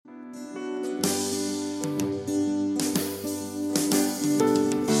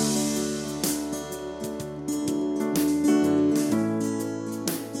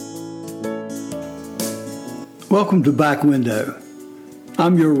Welcome to Back Window.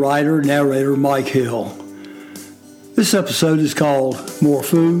 I'm your writer, narrator, Mike Hill. This episode is called More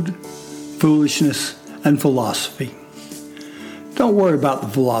Food, Foolishness, and Philosophy. Don't worry about the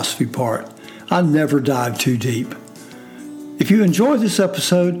philosophy part. I never dive too deep. If you enjoy this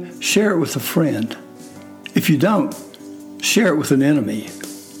episode, share it with a friend. If you don't, share it with an enemy.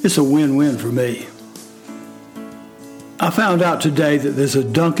 It's a win-win for me. I found out today that there's a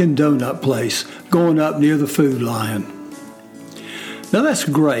Dunkin' Donut place going up near the Food Lion. Now that's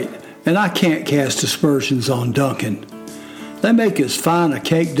great, and I can't cast aspersions on Dunkin'. They make as fine a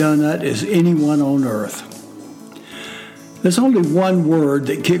cake donut as anyone on earth. There's only one word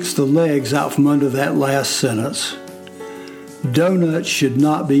that kicks the legs out from under that last sentence. Donuts should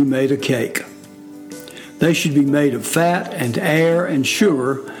not be made of cake. They should be made of fat and air and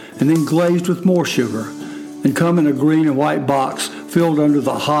sugar, and then glazed with more sugar, and come in a green and white box filled under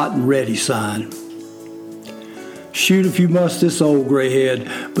the hot and ready sign. Shoot if you must this old gray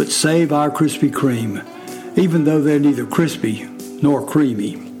head, but save our Krispy Kreme, even though they're neither crispy nor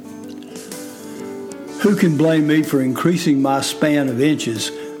creamy. Who can blame me for increasing my span of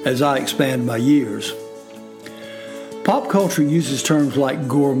inches as I expand my years? Pop culture uses terms like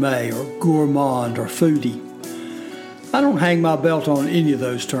gourmet or gourmand or foodie. I don't hang my belt on any of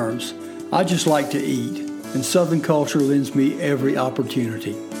those terms. I just like to eat, and Southern culture lends me every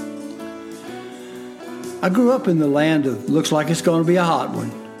opportunity. I grew up in the land of looks like it's going to be a hot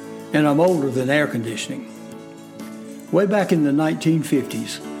one, and I'm older than air conditioning. Way back in the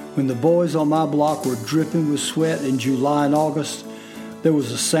 1950s, when the boys on my block were dripping with sweat in July and August, there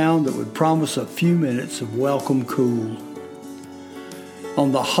was a sound that would promise a few minutes of welcome cool.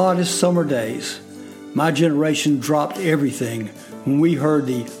 On the hottest summer days, my generation dropped everything when we heard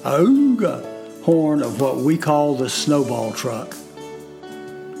the "Auga" horn of what we call the snowball truck.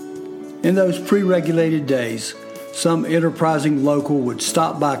 In those pre-regulated days, some enterprising local would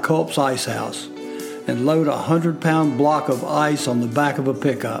stop by Culp's Ice House and load a 100-pound block of ice on the back of a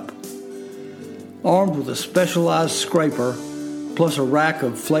pickup. Armed with a specialized scraper plus a rack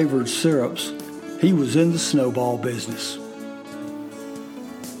of flavored syrups, he was in the snowball business.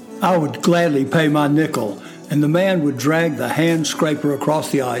 I would gladly pay my nickel, and the man would drag the hand scraper across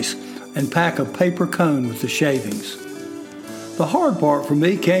the ice and pack a paper cone with the shavings. The hard part for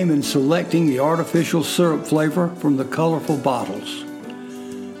me came in selecting the artificial syrup flavor from the colorful bottles.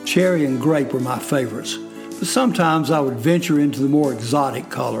 Cherry and grape were my favorites, but sometimes I would venture into the more exotic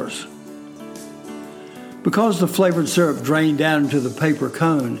colors. Because the flavored syrup drained down into the paper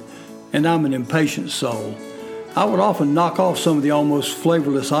cone, and I'm an impatient soul, I would often knock off some of the almost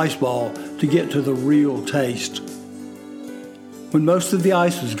flavorless ice ball to get to the real taste. When most of the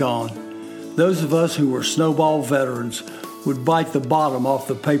ice was gone, those of us who were snowball veterans would bite the bottom off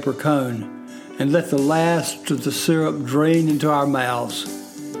the paper cone and let the last of the syrup drain into our mouths.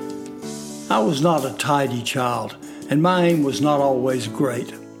 I was not a tidy child, and my aim was not always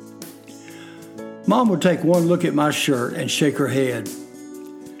great. Mom would take one look at my shirt and shake her head.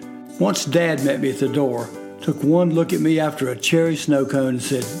 Once Dad met me at the door, took one look at me after a cherry snow cone and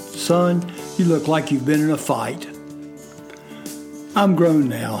said, "Son, you look like you've been in a fight." I'm grown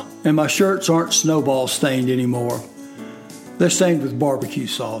now, and my shirts aren't snowball stained anymore. They're stained with barbecue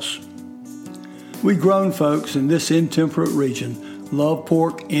sauce. We grown folks in this intemperate region love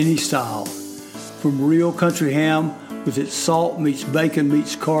pork any style, from real country ham with its salt meets bacon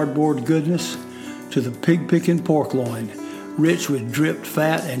meets cardboard goodness to the pig-picking pork loin, rich with dripped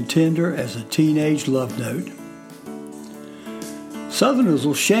fat and tender as a teenage love note. Southerners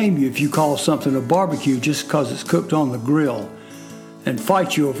will shame you if you call something a barbecue just because it's cooked on the grill, and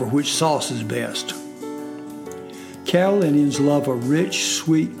fight you over which sauce is best. Carolinians love a rich,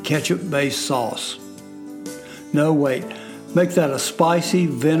 sweet, ketchup-based sauce. No, wait, make that a spicy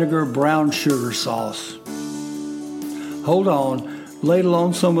vinegar brown sugar sauce. Hold on, ladle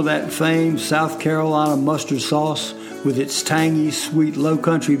on some of that famed South Carolina mustard sauce with its tangy, sweet,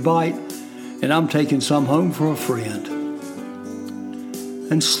 low-country bite, and I'm taking some home for a friend.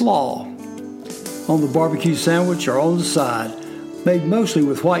 And slaw on the barbecue sandwich or on the side, made mostly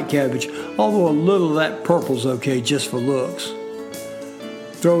with white cabbage, although a little of that purple's okay just for looks.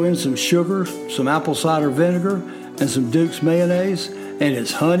 Throw in some sugar, some apple cider vinegar, and some Duke's mayonnaise, and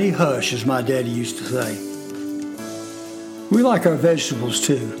it's honey hush, as my daddy used to say. We like our vegetables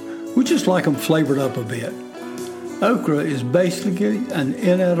too. We just like them flavored up a bit. Okra is basically an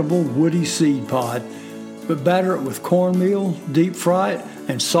inedible woody seed pod, but batter it with cornmeal, deep fry it,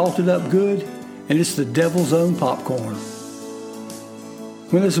 and salt it up good, and it's the devil's own popcorn.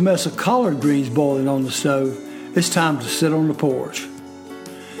 When there's a mess of collard greens boiling on the stove, it's time to sit on the porch.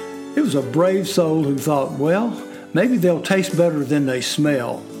 It was a brave soul who thought, well, maybe they'll taste better than they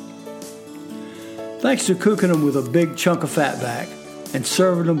smell. Thanks to cooking them with a big chunk of fatback and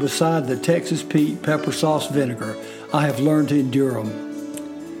serving them beside the Texas Pete pepper sauce vinegar, I have learned to endure them.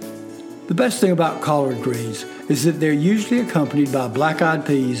 The best thing about collard greens is that they're usually accompanied by black-eyed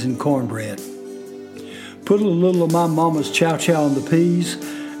peas and cornbread. Put a little of my mama's chow-chow on the peas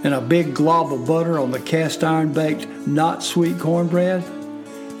and a big glob of butter on the cast-iron baked, not sweet cornbread,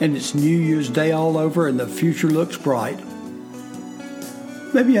 and it's New Year's Day all over and the future looks bright.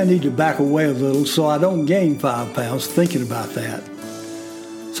 Maybe I need to back away a little so I don't gain 5 pounds thinking about that.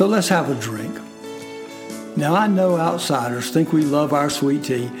 So let's have a drink. Now I know outsiders think we love our sweet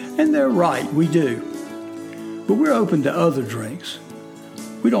tea, and they're right, we do. But we're open to other drinks.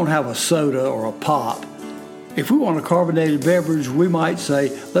 We don't have a soda or a pop. If we want a carbonated beverage, we might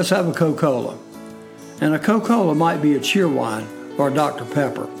say, let's have a Coca-Cola. And a Coca-Cola might be a Cheerwine or a Dr.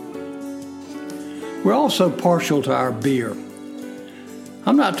 Pepper. We're also partial to our beer.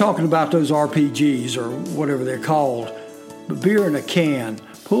 I'm not talking about those RPGs or whatever they're called, but beer in a can,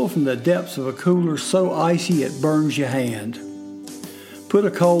 pulled from the depths of a cooler so icy it burns your hand. Put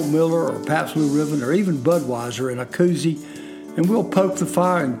a cold Miller or Pabst Blue Ribbon or even Budweiser in a koozie, and we'll poke the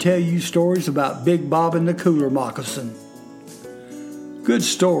fire and tell you stories about Big Bob and the cooler moccasin. Good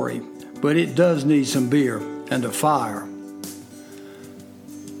story, but it does need some beer and a fire.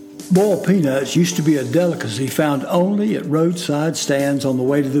 Boiled peanuts used to be a delicacy found only at roadside stands on the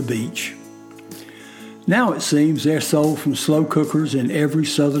way to the beach. Now it seems they're sold from slow cookers in every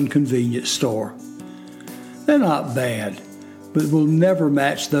southern convenience store. They're not bad, but will never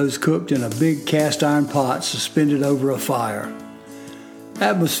match those cooked in a big cast iron pot suspended over a fire.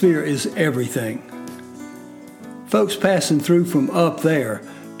 Atmosphere is everything. Folks passing through from up there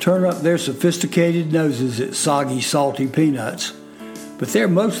turn up their sophisticated noses at soggy, salty peanuts, but they're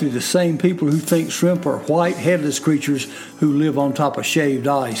mostly the same people who think shrimp are white, headless creatures who live on top of shaved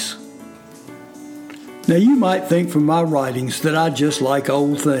ice. Now you might think from my writings that I just like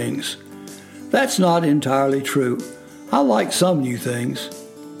old things. That's not entirely true. I like some new things.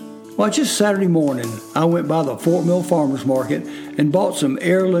 Why, just Saturday morning, I went by the Fort Mill Farmers Market and bought some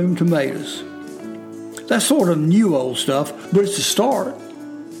heirloom tomatoes. That's sort of new old stuff, but it's a start.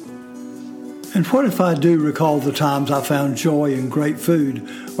 And what if I do recall the times I found joy in great food,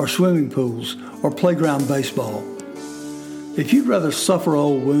 or swimming pools, or playground baseball? If you'd rather suffer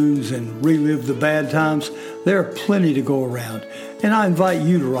old wounds and relive the bad times, there are plenty to go around, and I invite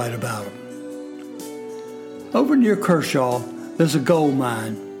you to write about them. Over near Kershaw, there's a gold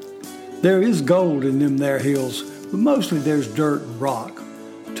mine. There is gold in them there hills, but mostly there's dirt and rock.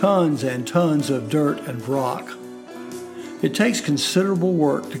 Tons and tons of dirt and rock. It takes considerable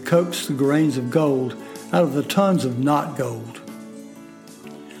work to coax the grains of gold out of the tons of not gold.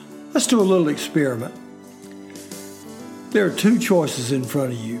 Let's do a little experiment. There are 2 choices in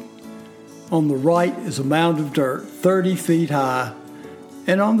front of you. On the right is a mound of dirt 30 feet high,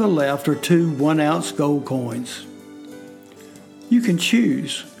 and on the left are 2 1-ounce gold coins. You can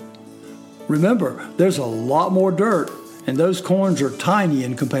choose. Remember, there's a lot more dirt, and those coins are tiny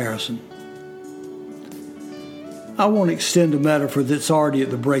in comparison. I won't extend a metaphor that's already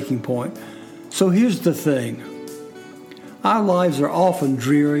at the breaking point. So here's the thing. Our lives are often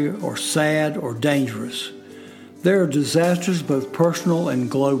dreary or sad or dangerous. There are disasters both personal and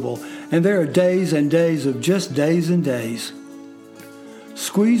global, and there are days and days of just days and days.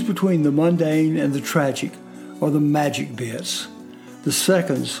 Squeeze between the mundane and the tragic, or the magic bits, the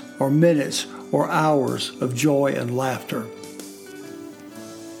seconds or minutes or hours of joy and laughter.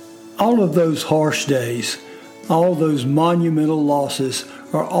 All of those harsh days, all those monumental losses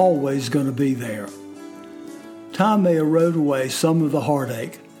are always going to be there. Time may erode away some of the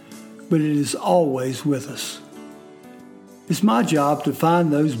heartache, but it is always with us. It's my job to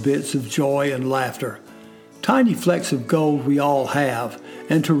find those bits of joy and laughter, tiny flecks of gold we all have,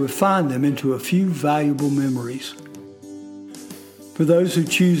 and to refine them into a few valuable memories. For those who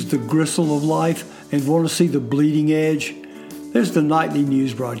choose the gristle of life and want to see the bleeding edge, there's the nightly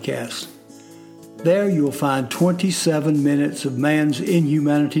news broadcast. There you'll find 27 minutes of man's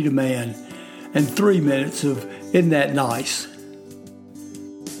inhumanity to man and 3 minutes of "Isn't that nice?"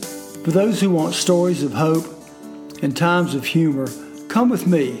 For those who want stories of hope and times of humor, come with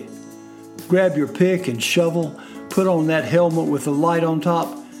me. Grab your pick and shovel, put on that helmet with the light on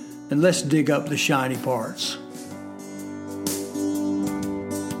top, and let's dig up the shiny parts.